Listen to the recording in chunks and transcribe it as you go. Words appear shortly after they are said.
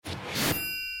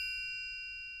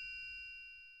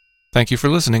Thank you for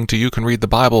listening to You Can Read the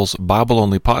Bible's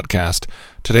Bible-Only podcast.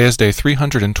 Today is day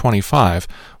 325.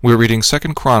 We're reading 2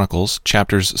 Chronicles,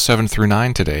 chapters 7 through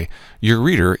 9 today. Your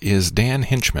reader is Dan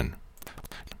Hinchman.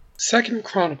 2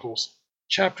 Chronicles,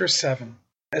 chapter 7.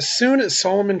 As soon as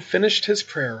Solomon finished his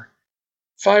prayer,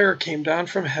 fire came down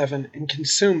from heaven and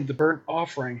consumed the burnt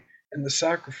offering and the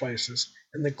sacrifices,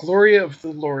 and the glory of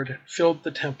the Lord filled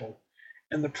the temple.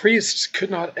 And the priests could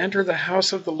not enter the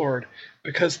house of the Lord,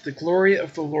 because the glory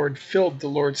of the Lord filled the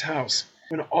Lord's house.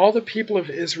 When all the people of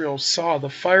Israel saw the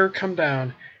fire come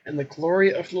down and the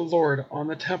glory of the Lord on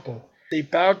the temple, they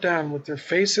bowed down with their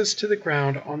faces to the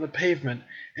ground on the pavement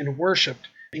and worshipped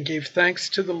and gave thanks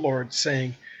to the Lord,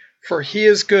 saying, "For he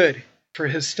is good, for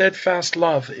his steadfast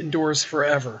love endures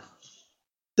forever."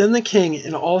 Then the king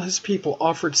and all his people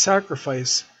offered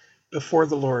sacrifice before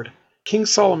the Lord. King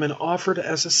Solomon offered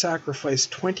as a sacrifice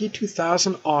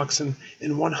 22,000 oxen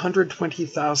and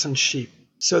 120,000 sheep.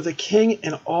 So the king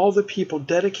and all the people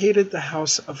dedicated the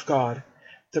house of God.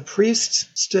 The priests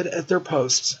stood at their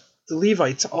posts, the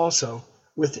Levites also,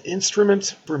 with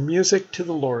instruments for music to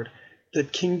the Lord,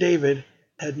 that King David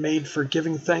had made for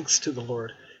giving thanks to the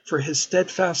Lord, for his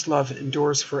steadfast love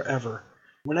endures forever.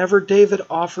 Whenever David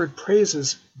offered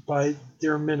praises by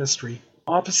their ministry,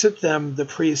 opposite them the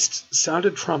priests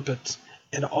sounded trumpets,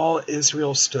 and all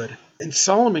Israel stood. And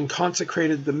Solomon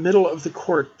consecrated the middle of the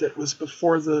court that was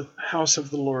before the house of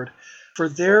the Lord, for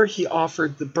there he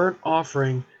offered the burnt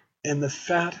offering and the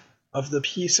fat of the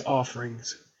peace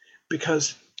offerings,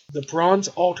 because the bronze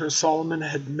altar Solomon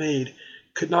had made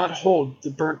could not hold the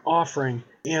burnt offering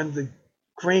and the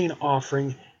grain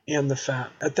offering and the fat.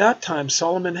 At that time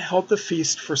Solomon held the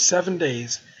feast for 7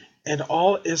 days, and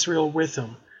all Israel with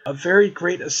him, a very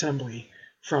great assembly,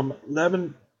 from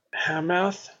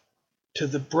Leben-Hamath to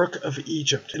the brook of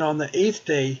Egypt. And on the 8th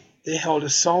day they held a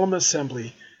solemn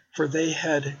assembly, for they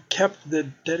had kept the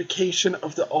dedication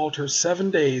of the altar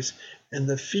 7 days, and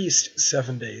the feast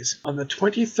 7 days. On the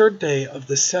 23rd day of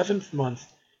the 7th month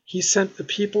he sent the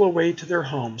people away to their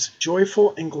homes,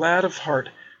 joyful and glad of heart,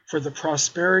 for the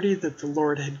prosperity that the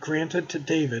Lord had granted to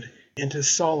David and to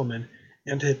Solomon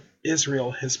and to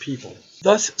Israel his people.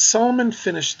 Thus Solomon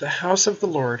finished the house of the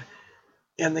Lord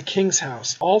and the king's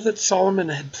house. All that Solomon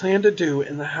had planned to do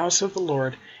in the house of the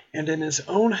Lord and in his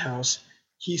own house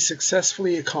he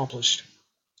successfully accomplished.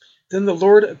 Then the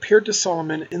Lord appeared to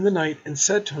Solomon in the night and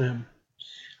said to him,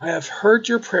 "I have heard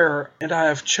your prayer, and I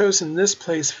have chosen this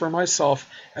place for myself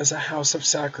as a house of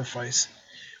sacrifice.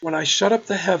 When I shut up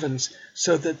the heavens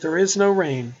so that there is no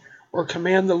rain, or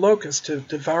command the locust to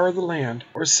devour the land,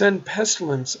 or send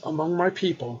pestilence among my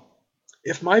people,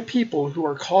 if my people who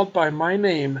are called by my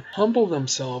name humble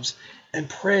themselves and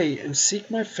pray and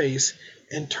seek my face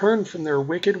and turn from their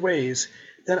wicked ways,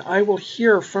 then I will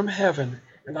hear from heaven,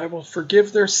 and I will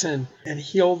forgive their sin and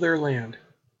heal their land.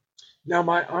 Now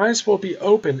my eyes will be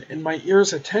open and my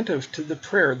ears attentive to the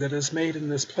prayer that is made in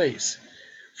this place.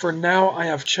 For now I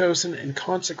have chosen and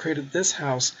consecrated this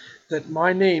house, that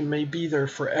my name may be there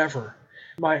forever.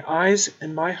 My eyes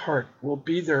and my heart will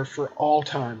be there for all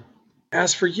time.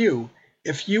 As for you,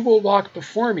 if you will walk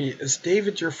before me as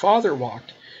David your father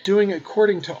walked, doing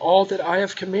according to all that I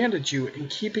have commanded you and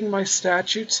keeping my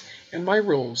statutes and my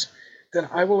rules, then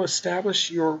I will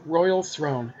establish your royal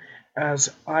throne, as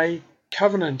I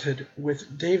covenanted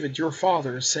with David your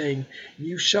father, saying,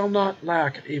 'You shall not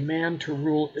lack a man to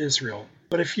rule Israel.'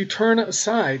 But if you turn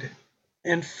aside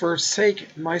and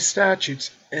forsake my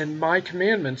statutes and my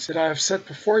commandments that I have set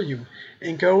before you,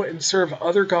 and go and serve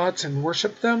other gods and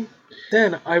worship them,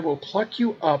 then I will pluck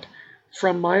you up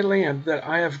from my land that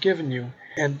I have given you,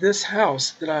 and this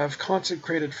house that I have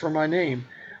consecrated for my name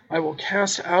I will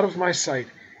cast out of my sight,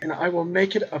 and I will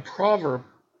make it a proverb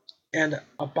and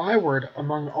a byword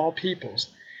among all peoples.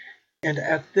 And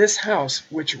at this house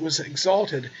which was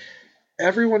exalted,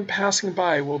 everyone passing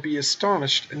by will be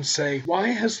astonished and say, 'Why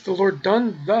has the Lord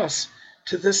done thus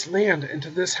to this land and to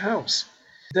this house?'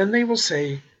 Then they will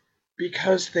say,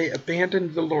 'Because they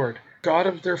abandoned the Lord, God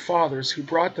of their fathers, who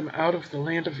brought them out of the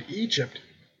land of Egypt,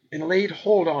 and laid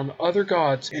hold on other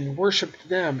gods and worshipped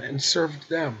them and served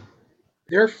them.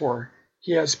 Therefore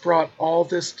he has brought all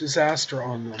this disaster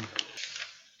on them.'"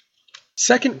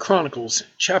 2 Chronicles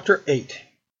chapter 8.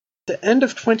 The end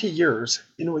of 20 years,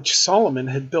 in which Solomon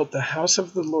had built the house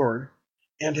of the Lord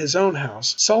and his own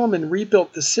house, Solomon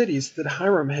rebuilt the cities that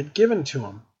Hiram had given to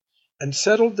him, and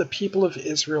settled the people of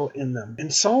Israel in them.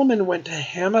 And Solomon went to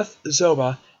Hamath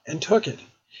Zobah and took it.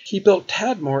 He built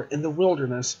Tadmor in the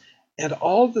wilderness, and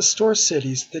all the store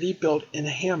cities that he built in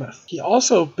Hamath. He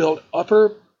also built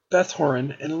Upper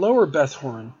Bethhoron and Lower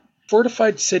Bethhoron,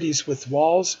 fortified cities with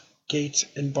walls, gates,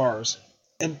 and bars.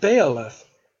 and Baaleth,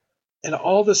 and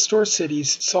all the store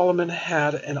cities Solomon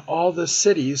had, and all the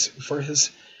cities for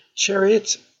his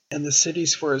chariots, and the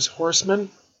cities for his horsemen,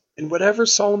 and whatever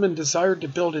Solomon desired to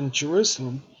build in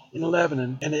Jerusalem, in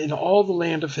Lebanon, and in all the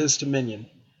land of his dominion.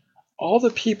 All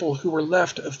the people who were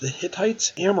left of the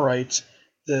Hittites, Amorites,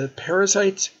 the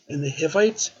Perizzites, and the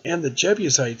Hivites, and the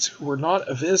Jebusites, who were not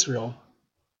of Israel,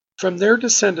 from their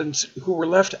descendants who were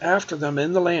left after them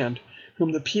in the land,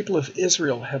 whom the people of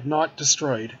Israel had not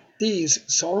destroyed, these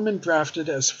Solomon drafted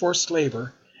as forced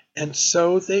labor, and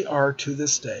so they are to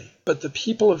this day. But the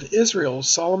people of Israel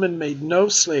Solomon made no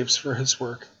slaves for his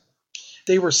work.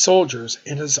 They were soldiers,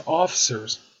 and his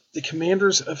officers, the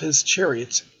commanders of his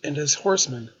chariots, and his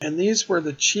horsemen, and these were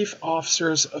the chief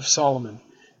officers of Solomon,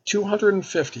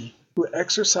 250, who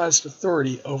exercised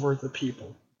authority over the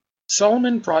people.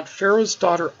 Solomon brought Pharaoh's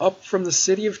daughter up from the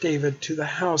city of David to the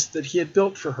house that he had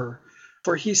built for her.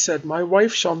 For he said, My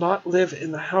wife shall not live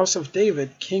in the house of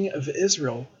David, king of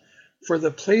Israel, for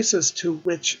the places to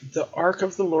which the ark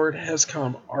of the Lord has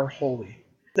come are holy.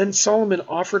 Then Solomon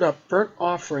offered up burnt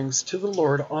offerings to the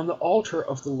Lord on the altar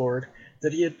of the Lord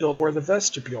that he had built for the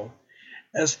vestibule,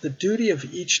 as the duty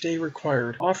of each day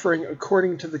required, offering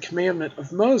according to the commandment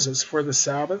of Moses for the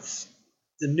Sabbaths,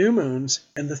 the new moons,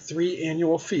 and the 3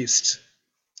 annual feasts,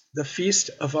 the feast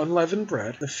of unleavened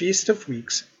bread, the feast of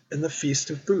weeks, and the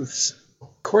feast of booths.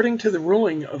 According to the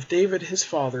ruling of David his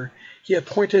father, he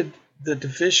appointed the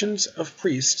divisions of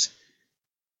priests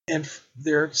and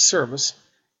their service,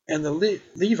 and the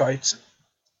Levites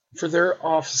for their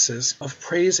offices of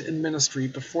praise and ministry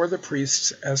before the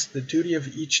priests as the duty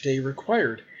of each day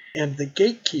required, and the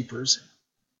gatekeepers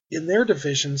in their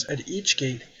divisions at each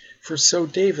gate, for so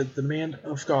David the man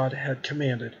of God had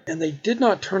commanded. And they did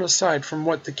not turn aside from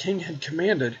what the king had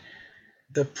commanded,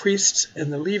 the priests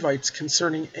and the Levites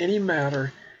concerning any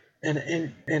matter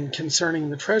and concerning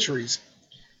the treasuries.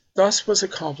 Thus was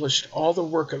accomplished all the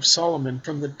work of Solomon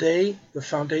from the day the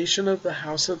foundation of the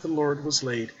house of the Lord was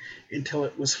laid until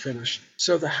it was finished.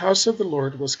 So the house of the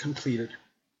Lord was completed.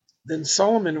 Then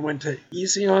Solomon went to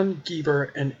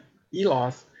Ezion-Geber and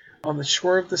Eloth on the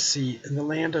shore of the sea in the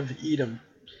land of Edom.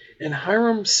 And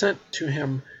Hiram sent to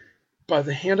him by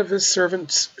the hand of his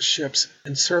servants ships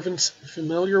and servants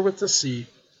familiar with the sea,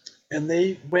 and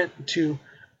they went to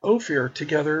Ophir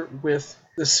together with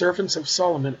the servants of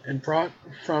Solomon, and brought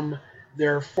from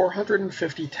there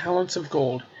 450 talents of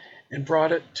gold, and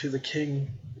brought it to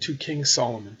King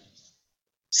Solomon.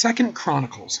 2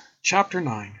 Chronicles chapter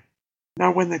 9.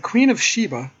 Now when the queen of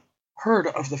Sheba heard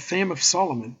of the fame of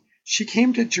Solomon, she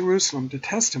came to Jerusalem to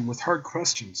test him with hard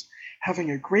questions,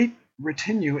 having a great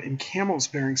retinue in camels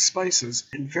bearing spices,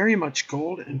 and very much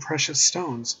gold and precious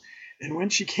stones. And when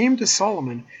she came to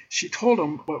Solomon, she told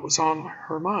him what was on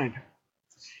her mind.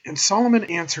 And Solomon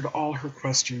answered all her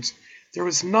questions. There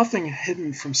was nothing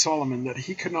hidden from Solomon that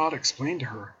he could not explain to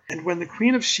her. And when the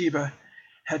queen of Sheba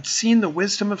had seen the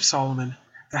wisdom of Solomon,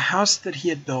 the house that he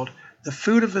had built, the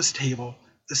food of his table,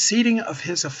 the seating of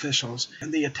his officials,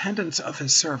 and the attendance of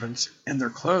his servants, and their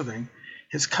clothing,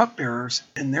 his cupbearers,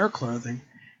 and their clothing,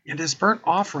 and his burnt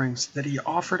offerings that he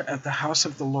offered at the house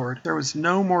of the Lord, there was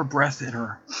no more breath in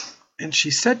her. And she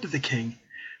said to the king,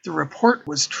 The report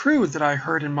was true that I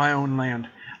heard in my own land,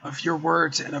 of your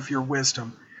words and of your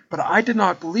wisdom. But I did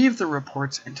not believe the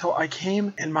reports until I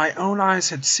came and my own eyes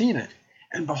had seen it.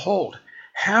 And behold,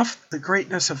 half the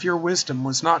greatness of your wisdom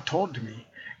was not told to me.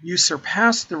 You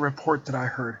surpassed the report that I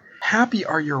heard. Happy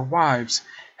are your wives.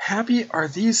 Happy are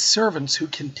these servants who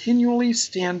continually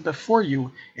stand before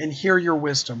you and hear your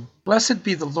wisdom. Blessed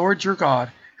be the Lord your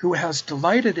God, who has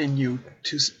delighted in you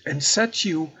and set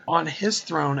you on his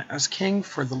throne as king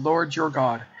for the Lord your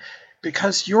God.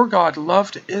 Because your God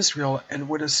loved Israel and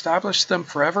would establish them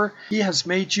forever, he has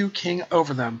made you king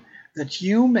over them, that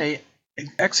you may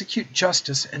execute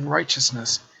justice and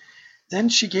righteousness. Then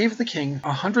she gave the king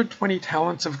 120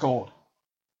 talents of gold,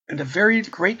 and a very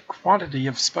great quantity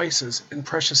of spices and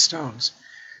precious stones.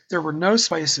 There were no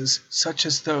spices such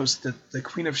as those that the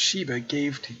queen of Sheba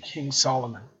gave to King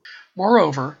Solomon.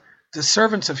 Moreover, the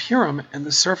servants of Hiram and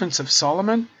the servants of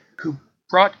Solomon, who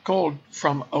brought gold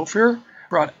from Ophir,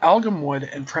 brought algum wood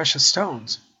and precious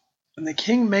stones. And the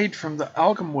king made from the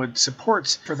algum wood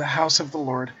supports for the house of the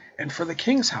Lord and for the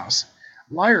king's house,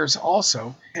 lyres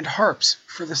also, and harps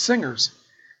for the singers.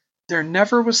 There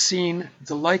never was seen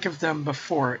the like of them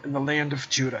before in the land of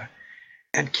Judah.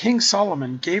 And King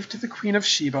Solomon gave to the queen of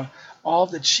Sheba all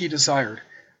that she desired,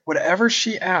 whatever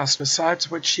she asked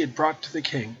besides what she had brought to the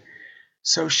king.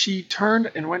 So she turned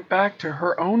and went back to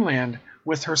her own land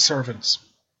with her servants.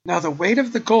 Now the weight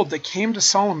of the gold that came to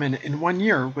Solomon in 1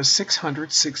 year was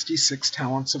 666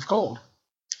 talents of gold.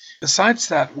 besides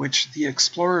that which the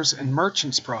explorers and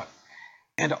merchants brought.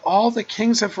 And all the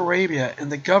kings of Arabia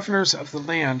and the governors of the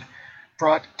land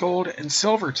brought gold and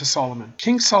silver to Solomon.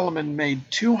 King Solomon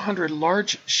made 200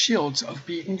 large shields of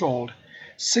beaten gold.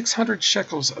 600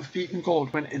 shekels of beaten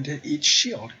gold went into each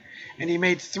shield. And he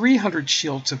made 300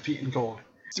 shields of beaten gold.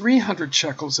 300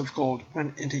 shekels of gold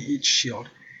went into each shield.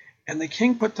 And the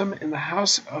king put them in the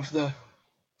house of the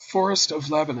forest of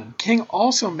Lebanon. The king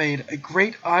also made a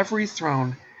great ivory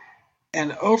throne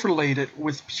and overlaid it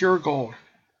with pure gold.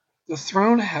 The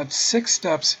throne had 6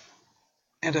 steps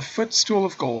and a footstool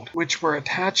of gold, which were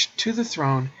attached to the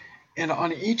throne, and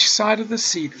on each side of the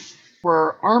seat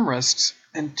were armrests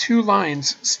and 2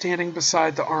 lions standing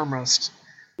beside the armrests,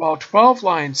 while 12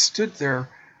 lions stood there,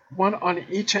 one on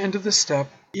each end of a step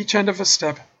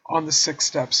on the 6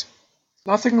 steps.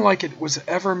 Nothing like it was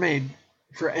ever made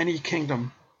for any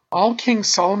kingdom. All King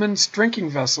Solomon's drinking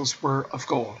vessels were of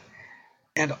gold,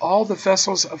 and all the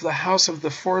vessels of the house of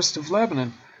the forest of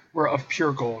Lebanon were of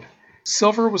pure gold.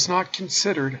 Silver was not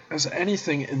considered as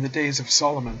anything in the days of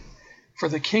Solomon, for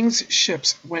the king's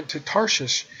ships went to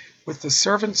Tarshish with the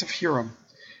servants of Hiram.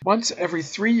 Once every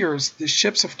 3 years the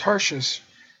ships of Tarshish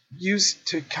used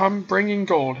to come bringing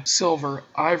gold, silver,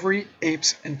 ivory,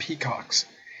 apes, and peacocks.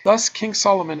 Thus King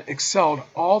Solomon excelled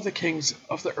all the kings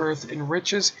of the earth in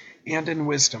riches and in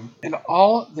wisdom. And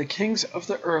all the kings of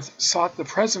the earth sought the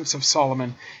presence of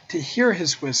Solomon to hear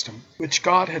his wisdom, which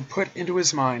God had put into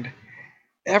his mind.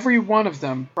 Every one of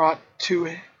them brought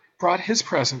his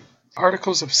present,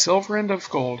 articles of silver and of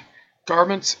gold,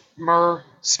 garments, myrrh,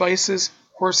 spices,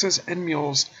 horses, and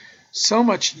mules, so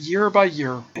much year by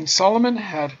year. And Solomon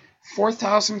had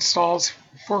 4,000 stalls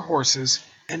for horses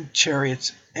and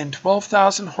chariots, and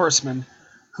 12,000 horsemen,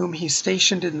 whom he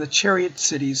stationed in the chariot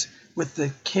cities with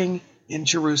the king in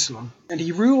Jerusalem. And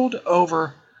he ruled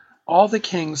over all the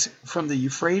kings from the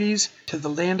Euphrates to the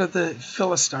land of the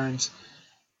Philistines,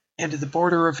 and to the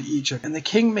border of Egypt. And the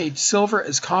king made silver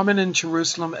as common in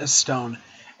Jerusalem as stone,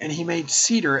 and he made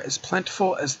cedar as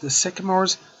plentiful as the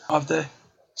sycamores of the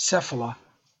Shephelah.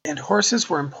 And horses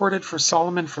were imported for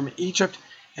Solomon from Egypt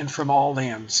and from all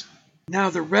lands. Now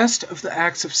the rest of the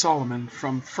acts of Solomon,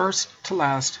 from first to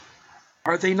last,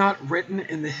 are they not written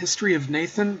in the history of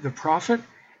Nathan the prophet,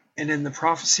 and in the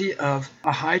prophecy of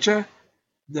Ahijah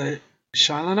the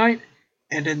Shilonite,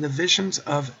 and in the visions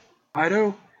of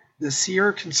Iddo the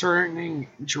seer concerning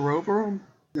Jeroboam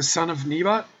the son of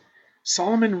Nebat?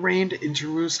 Solomon reigned in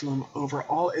Jerusalem over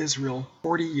all Israel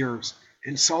 40 years,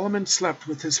 and Solomon slept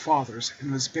with his fathers,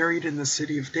 and was buried in the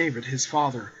city of David his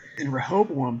father, and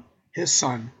Rehoboam his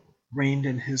son reigned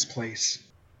in his place.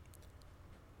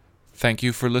 Thank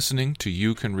you for listening to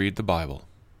You Can Read the Bible.